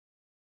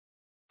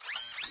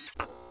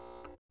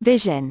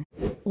VIsION.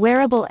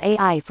 Wearable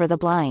AI for the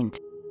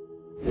blind.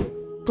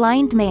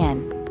 Blind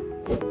man.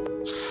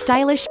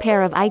 Stylish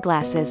pair of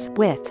eyeglasses,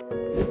 with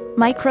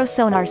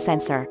microsonar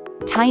sensor,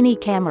 tiny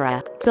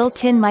camera,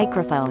 built-in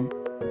microphone,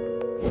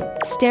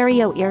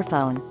 stereo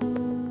earphone.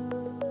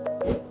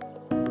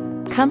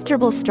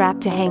 Comfortable strap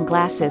to hang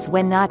glasses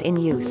when not in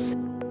use.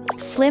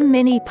 Slim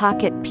mini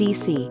pocket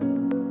PC.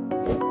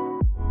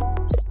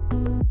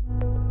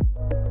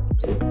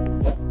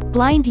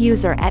 Blind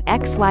user at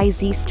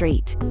XYZ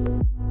Street.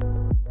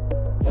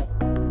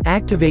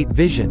 Activate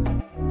vision.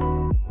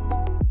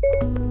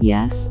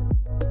 Yes.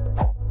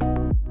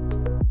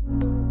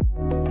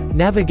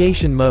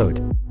 Navigation mode.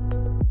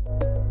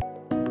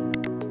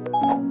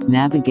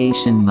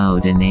 Navigation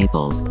mode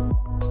enabled.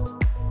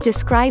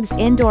 Describes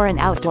indoor and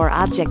outdoor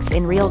objects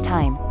in real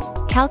time.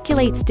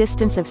 Calculates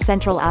distance of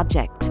central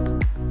object.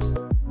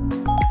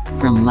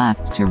 From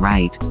left to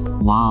right,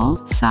 wall,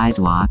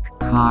 sidewalk,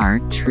 car,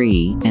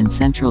 tree, and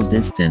central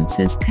distance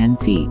is 10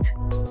 feet.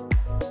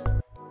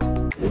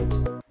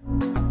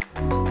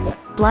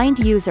 Blind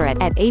user at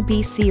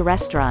ABC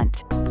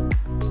restaurant.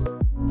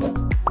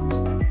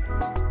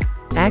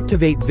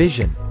 Activate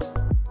vision.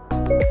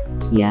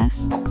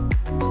 Yes.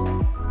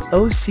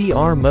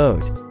 OCR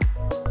mode.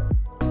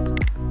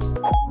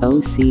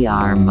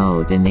 OCR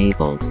mode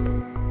enabled.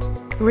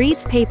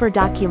 Reads paper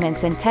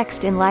documents and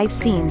text in live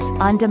scenes,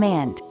 on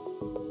demand.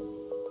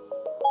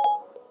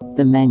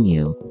 The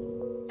menu.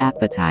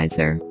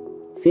 Appetizer.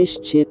 Fish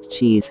chip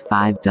cheese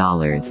 $5.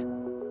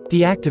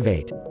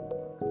 Deactivate.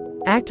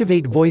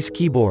 Activate voice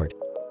keyboard.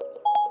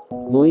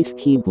 Voice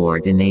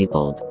keyboard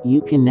enabled.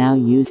 You can now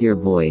use your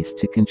voice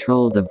to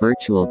control the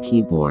virtual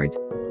keyboard.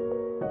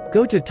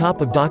 Go to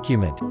top of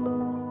document.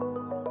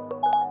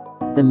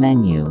 The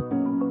menu.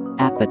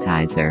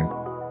 Appetizer.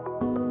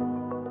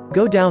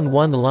 Go down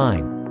one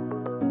line.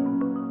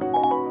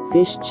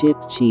 Fish chip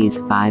cheese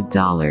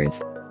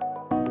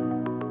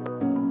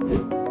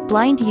 $5.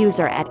 Blind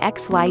user at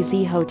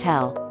XYZ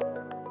Hotel.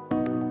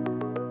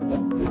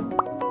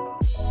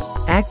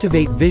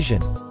 Activate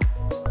vision.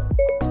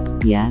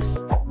 Yes.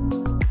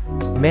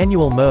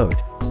 Manual mode.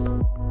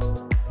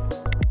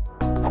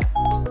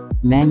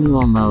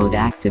 Manual mode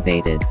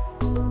activated.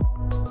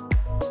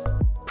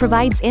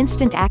 Provides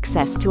instant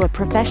access to a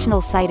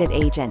professional sighted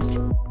agent.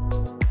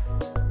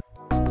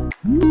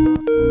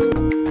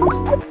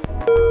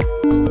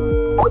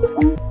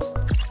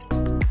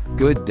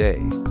 Good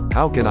day.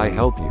 How can I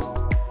help you?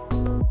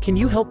 Can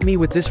you help me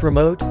with this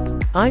remote?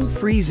 I'm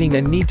freezing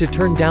and need to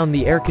turn down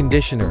the air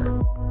conditioner.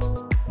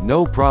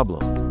 No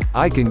problem.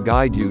 I can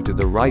guide you to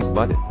the right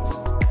buttons.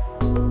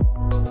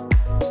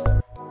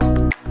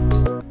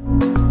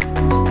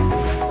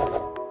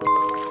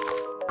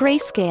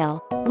 Grayscale.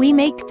 We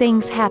make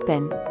things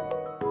happen.